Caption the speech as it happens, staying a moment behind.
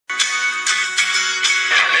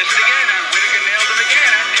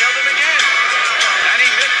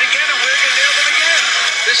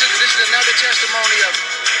testimony of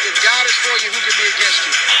if God is for you, who can be against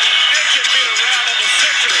you? This could be the round of the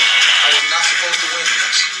century. I was not supposed to win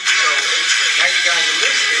this. So now you guys are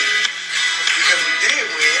listening because we did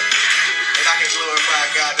win, and I can glorify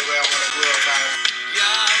God the way I want to glorify Him.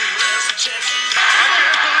 God bless Texas. I can't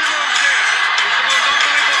believe what I'm seeing. It's the most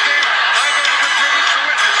unbelievable thing I've ever been privileged to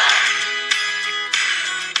witness.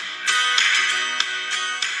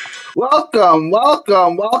 Welcome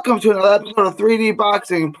to another episode of 3D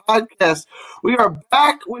Boxing Podcast. We are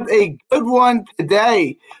back with a good one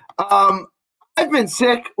today. I've been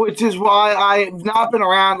sick, which is why I've not been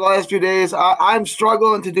around the last few days. I'm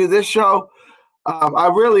struggling to do this show. I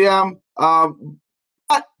really am.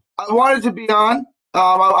 But I wanted to be on.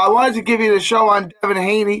 I wanted to give you the show on Devin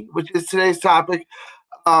Haney, which is today's topic.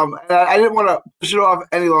 And I didn't want to push it off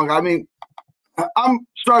any longer. I mean, I'm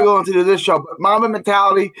struggling to do this show, but Mamba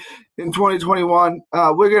mentality in 2021.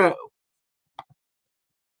 We're gonna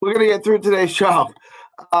get through today's show.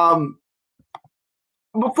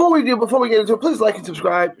 Before we get into it, please like and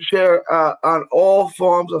subscribe, share on all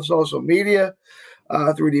forms of social media.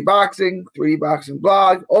 3D Boxing, 3D Boxing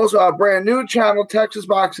Blog. Also, our brand new channel, Texas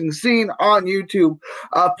Boxing Scene, on YouTube.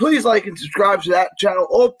 Please like and subscribe to that channel.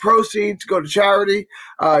 All proceeds go to charity.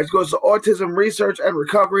 It goes to Autism Research and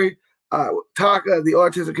Recovery. TACA, the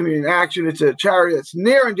Autism Community in Action. It's a charity that's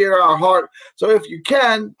near and dear to our heart. So if you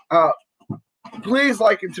can, please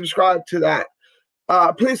like and subscribe to that.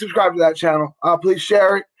 Please subscribe to that channel. Please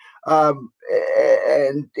share it.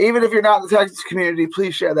 And even if you're not in the Texas community,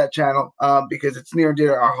 please share that channel because it's near and dear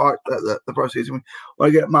to our heart, the proceeds. We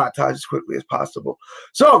want to get it monetized as quickly as possible.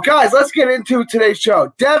 So, guys, let's get into today's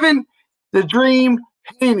show. Devin, the Dream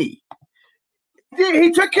Haney.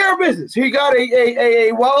 He took care of business. He got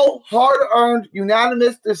a hard-earned,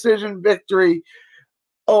 unanimous decision victory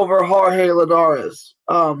over Jorge Linares.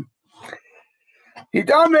 He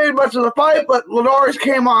dominated much of the fight, but Linares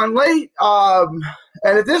came on late. And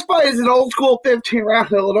if this fight is an old-school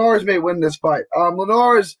 15-round, Linares may win this fight.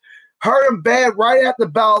 Linares hurt him bad right at the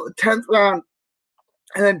bell, the 10th round,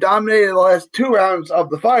 and then dominated the last 2 rounds of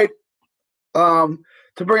the fight to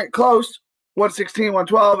bring it close. 116,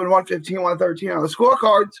 112, and 115, 113 on the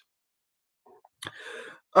scorecards.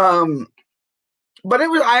 But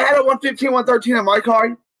I had a 115, 113 on my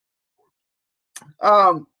card.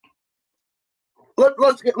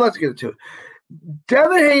 Let's get into it.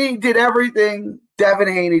 Devin Haney did everything Devin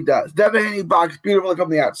Haney does. Devin Haney boxed beautifully from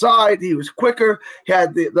the outside. He was quicker. He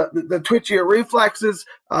had the twitchier reflexes.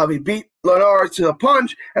 He beat Linares to the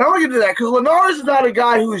punch. And I want to get to that because Linares is not a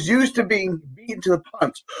guy who's used to being beaten to the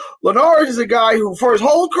punch. Linares is a guy who, for his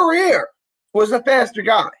whole career, was a faster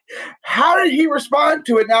guy. How did he respond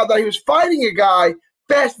to it now that he was fighting a guy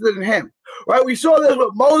faster than him? Right? We saw this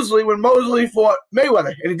with Mosley when Mosley fought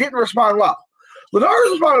Mayweather, and he didn't respond well.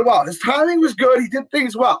 Linares responded well. His timing was good. He did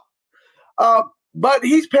things well. But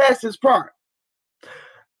he's past his prime.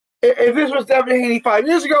 If this was Devin Haney 5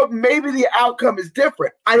 years ago, maybe the outcome is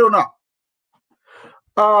different. I don't know.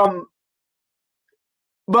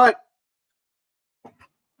 But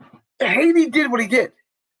Haney did what he did.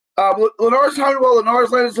 Linares timed well.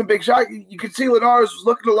 Linares landed some big shots. You could see Linares was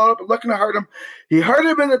looking to load up and looking to hurt him. He hurt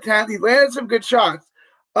him in the 10th. He landed some good shots.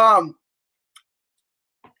 And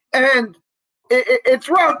it's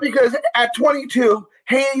rough because at 22,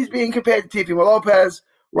 Haney's being compared to Teofimo Lopez,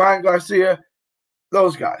 Ryan Garcia,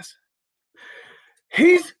 those guys.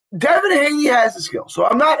 Devin Haney has the skill, so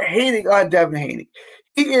I'm not hating on Devin Haney.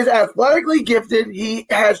 He is athletically gifted. He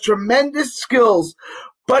has tremendous skills,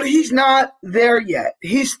 but he's not there yet.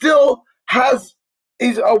 He's a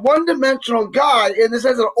one-dimensional guy in the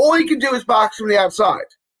sense that all he can do is box from the outside.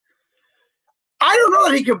 I don't know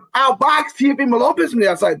that he can outbox Teofimo Lopez from the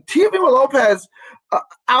outside. Teofimo Lopez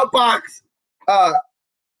outbox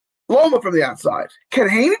Loma from the outside. Can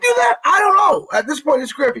Haney do that? I don't know. At this point in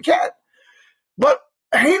his career, if he can. But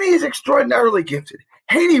Haney is extraordinarily gifted.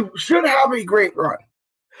 Haney should have a great run.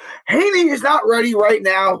 Haney is not ready right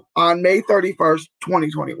now on May 31st,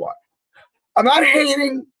 2021. I'm not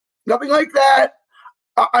hating, nothing like that.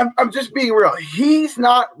 I'm just being real. He's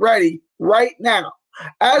not ready right now.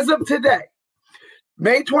 As of today,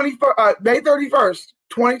 May 31st,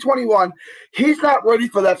 2021, he's not ready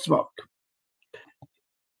for that smoke.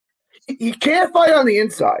 He can't fight on the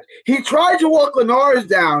inside. He tried to walk Linares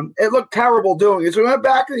down. It looked terrible doing it. So he went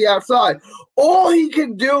back to the outside. All he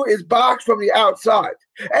can do is box from the outside.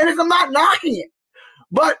 And I'm not knocking it.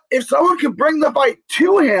 But if someone can bring the fight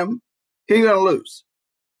to him, he's going to lose.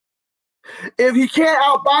 If he can't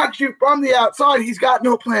outbox you from the outside, he's got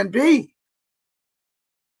no plan B.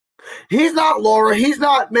 He's not Laura. He's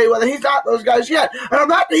not Mayweather. He's not those guys yet. And I'm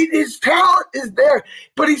not. His talent is there,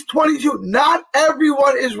 but he's 22. Not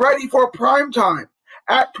everyone is ready for prime time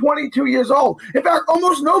at 22 years old. In fact,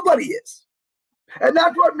 almost nobody is, and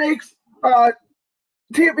that's what makes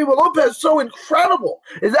Teofimo Lopez so incredible.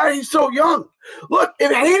 Is that he's so young. Look,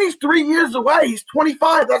 if Haney's 3 years away, he's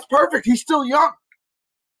 25. That's perfect. He's still young.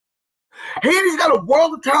 Haney's got a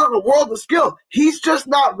world of talent, a world of skill. He's just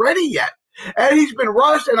not ready yet. And he's been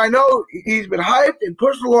rushed, and I know he's been hyped and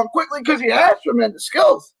pushed along quickly because he has tremendous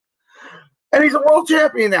skills. And he's a world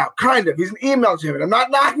champion now, kind of. He's an email champion. I'm not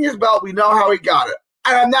knocking his belt. We know how he got it.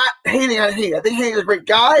 And I'm not hating on Haney. I think Haney's a great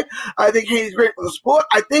guy. I think Haney's great for the sport.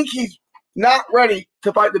 I think he's not ready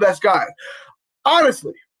to fight the best guy.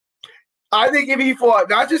 Honestly, I think if he fought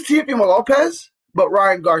not just Teofimo Lopez, but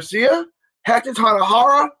Ryan Garcia, Hector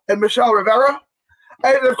Tanahara, and Michelle Rivera,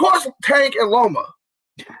 and of course Tank and Loma,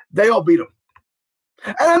 they all beat him.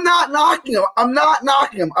 And I'm not knocking him.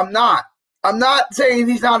 I'm not saying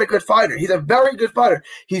he's not a good fighter. He's a very good fighter.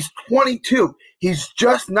 He's 22. He's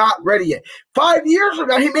just not ready yet. 5 years from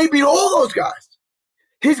now, he may beat all those guys.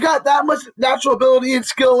 He's got that much natural ability and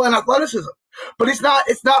skill and athleticism. But it's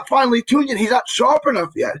not finely tuned yet. He's not sharp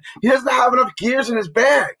enough yet. He doesn't have enough gears in his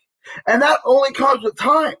bag. And that only comes with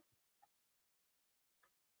time.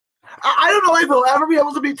 I don't know if he'll ever be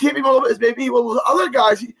able to beat Teofimo Lopez. Maybe he will. Other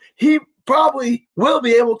guys, he probably will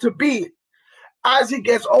be able to beat as he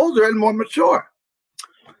gets older and more mature.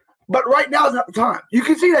 But right now is not the time. You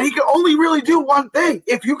can see that he can only really do one thing.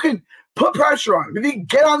 If you can put pressure on him, if he can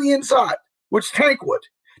get on the inside, which Tank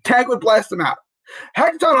would blast him out.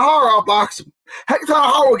 Hector Tanahara outbox him. Hector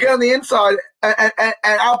Tanahara will get on the inside and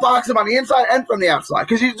outbox him on the inside and from the outside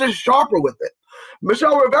because he's just sharper with it.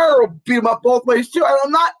 Michelle Rivera will beat him up both ways too. And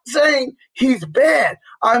I'm not saying he's bad.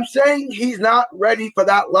 I'm saying he's not ready for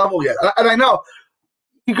that level yet. And I know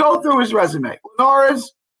you go through his resume.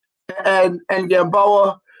 Linares and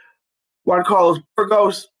Gamboa, Juan Carlos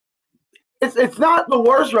Burgos. It's not the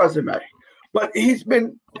worst resume, but he's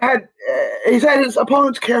had his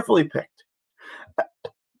opponents carefully picked.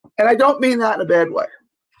 And I don't mean that in a bad way.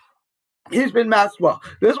 He's been matched well.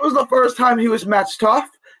 This was the first time he was matched tough.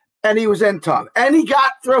 And he was in tough. And he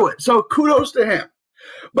got through it. So kudos to him.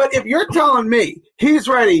 But if you're telling me he's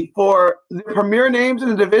ready for the premier names in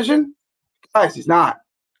the division, guys, he's not.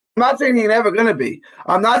 I'm not saying he's never going to be.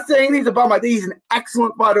 I'm not saying he's a bum. I think he's an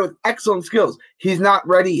excellent fighter with excellent skills. He's not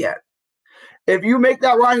ready yet. If you make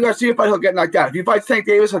that Ryan Garcia fight, he'll get knocked out. If he fights Tank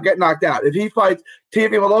Davis, he'll get knocked out. If he fights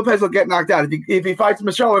Teofimo Lopez, he'll get knocked out. If he fights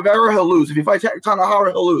Michelle Rivera, he'll lose. If he fights Hector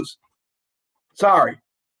Tanahara, he'll lose. Sorry.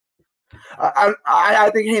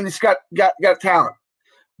 I think Haney's got talent,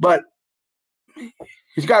 but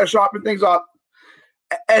he's got to sharpen things up.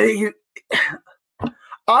 And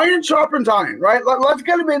iron sharpens iron, right? Let's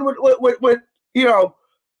get him in with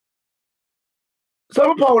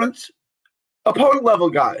some opponent level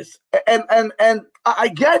guys, and I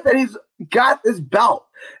get that he's got this belt,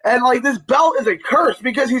 and like this belt is a curse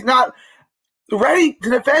because he's not ready to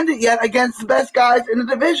defend it yet against the best guys in the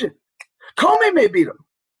division. Comey may beat him.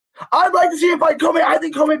 I'd like to see him fight Comey. I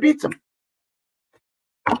think Comey beats him.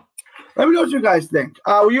 Let me know what you guys think.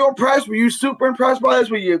 Were you impressed? Were you super impressed by this?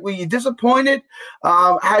 Were you disappointed?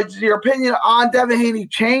 Has your opinion on Devin Haney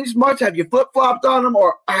changed much? Have you flip-flopped on him?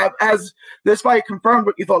 Or has this fight confirmed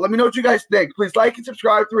what you thought? Let me know what you guys think. Please like and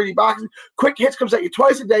subscribe to 3D Boxing. Quick Hits comes at you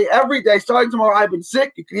twice a day, every day. Starting tomorrow, I've been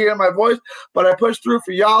sick. You can hear my voice, but I pushed through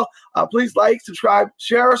for y'all. Please like, subscribe,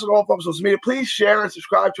 share us on all forms of social media. Please share and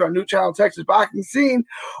subscribe to our new channel, Texas Boxing Scene.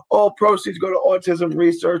 All proceeds go to autism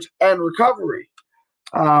research and recovery.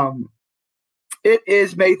 It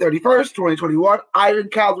is May 31st, 2021. Iron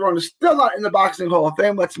Calderon is still not in the Boxing Hall of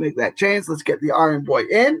Fame. Let's make that change. Let's get the Iron Boy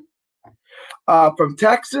in. From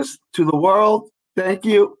Texas to the world, thank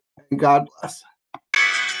you, and God bless.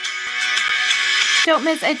 Don't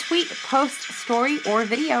miss a tweet, post, story, or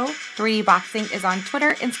video. 3D Boxing is on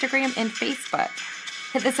Twitter, Instagram, and Facebook.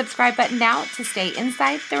 Hit the subscribe button now to stay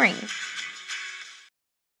inside the ring.